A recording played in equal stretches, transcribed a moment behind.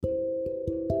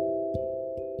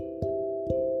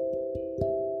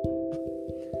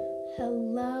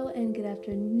Hello and good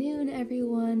afternoon,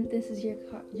 everyone. This is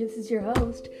your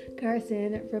host,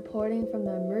 Karson, reporting from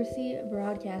the Mercy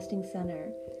Broadcasting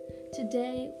Center.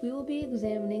 Today, we will be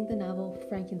examining the novel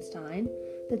Frankenstein,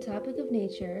 the topic of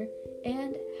nature,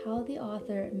 and how the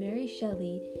author Mary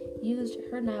Shelley used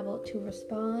her novel to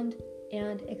respond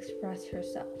and express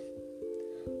herself.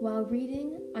 While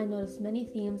reading, I noticed many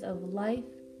themes of life,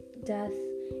 death,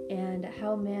 and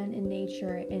how man and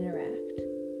nature interact.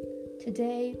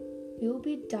 Today, we will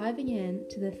be diving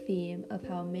into the theme of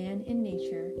how man and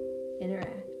nature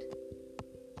interact.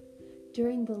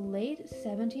 During the late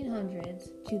 1700s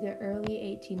to the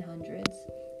early 1800s,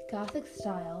 Gothic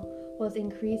style was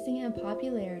increasing in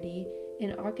popularity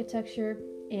in architecture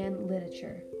and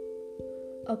literature.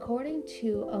 According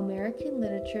to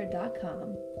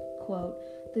AmericanLiterature.com, quote,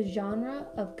 the genre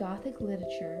of Gothic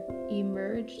literature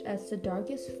emerged as the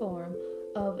darkest form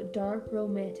of dark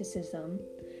romanticism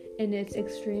in its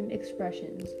extreme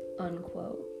expressions,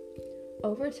 unquote.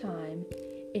 Over time,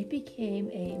 it became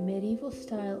a medieval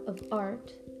style of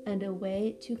art and a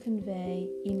way to convey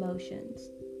emotions.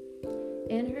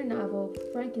 In her novel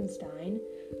Frankenstein,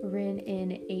 written in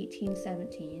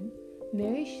 1817,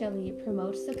 Mary Shelley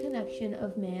promotes the connection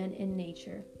of man and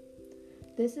nature.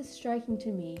 This is striking to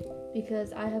me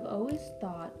because I have always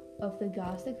thought of the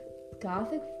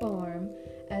Gothic form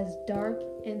as dark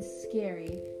and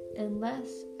scary and less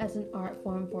as an art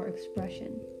form for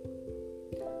expression.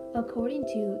 According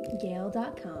to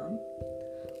Gale.com,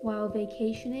 while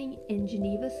vacationing in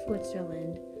Geneva,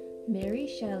 Switzerland, Mary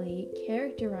Shelley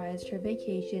characterized her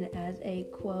vacation as a,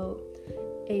 quote,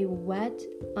 a wet,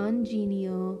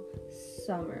 ungenial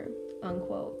summer,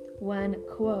 unquote, when,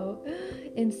 quote,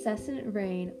 incessant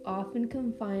rain often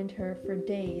confined her for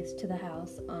days to the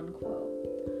house,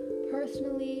 unquote.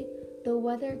 Personally, the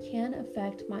weather can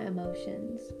affect my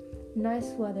emotions.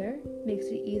 Nice weather makes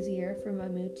it easier for my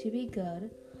mood to be good,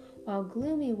 while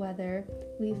gloomy weather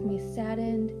leaves me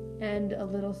saddened and a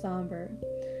little somber.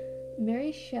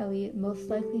 Mary Shelley most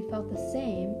likely felt the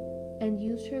same and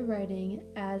used her writing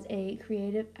as a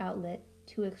creative outlet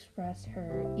to express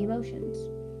her emotions.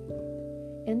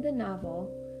 In the novel,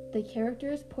 the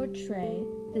characters portray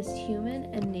this human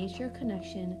and nature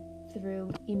connection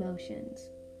through emotions.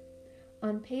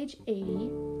 On page 80,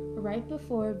 right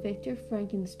before Victor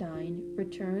Frankenstein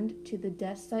returned to the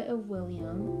death site of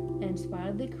William and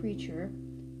spotted the creature,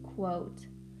 quote,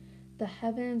 the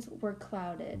heavens were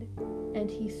clouded, and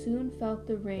he soon felt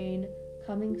the rain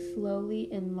coming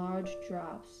slowly in large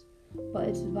drops, but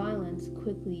its violence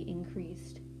quickly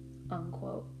increased,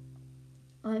 unquote.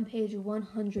 On page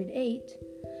 108,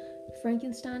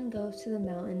 Frankenstein goes to the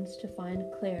mountains to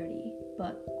find clarity,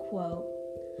 but, quote,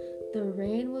 the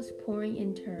rain was pouring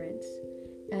in torrents,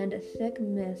 and thick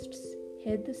mists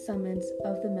hid the summits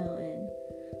of the mountain,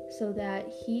 so that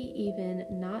he even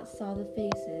not saw the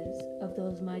faces of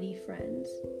those mighty friends,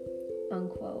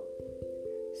 unquote.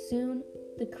 Soon,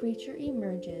 the creature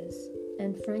emerges,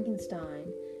 and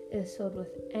Frankenstein is filled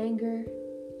with anger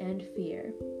and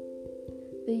fear.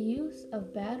 The use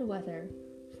of bad weather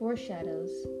foreshadows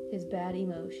his bad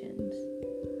emotions.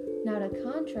 Now to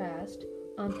contrast,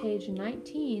 on page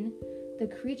 19, the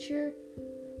creature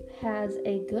has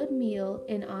a good meal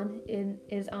and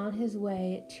is on his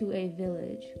way to a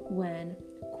village when,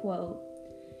 quote,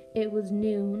 it was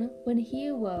noon when he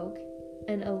awoke,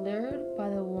 and allured by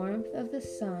the warmth of the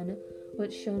sun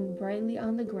which shone brightly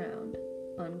on the ground,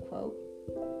 unquote.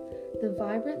 The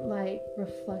vibrant light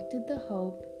reflected the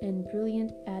hope and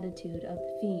brilliant attitude of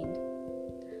the fiend.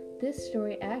 This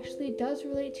story actually does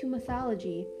relate to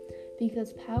mythology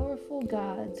because powerful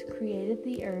gods created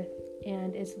the earth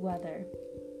and its weather.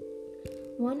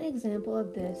 One example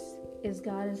of this is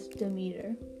goddess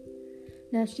Demeter.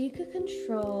 Now she could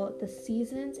control the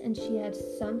seasons and she had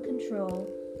some control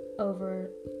over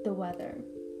the weather.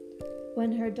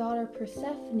 When her daughter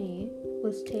Persephone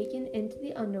was taken into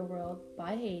the underworld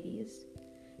by Hades,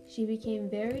 she became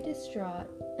very distraught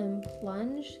and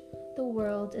plunged the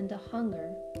world into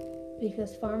hunger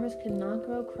because farmers could not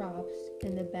grow crops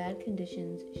in the bad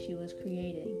conditions she was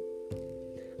creating.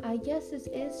 I guess this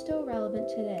is still relevant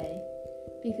today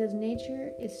because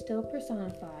nature is still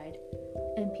personified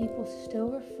and people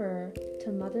still refer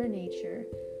to Mother Nature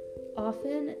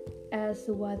often as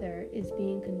the weather is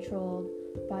being controlled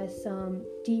by some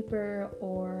deeper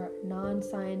or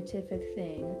non-scientific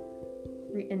thing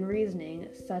in reasoning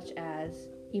such as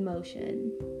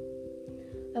emotion.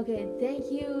 Okay,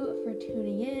 thank you for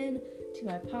tuning in to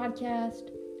my podcast.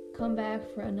 Come back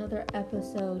for another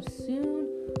episode soon.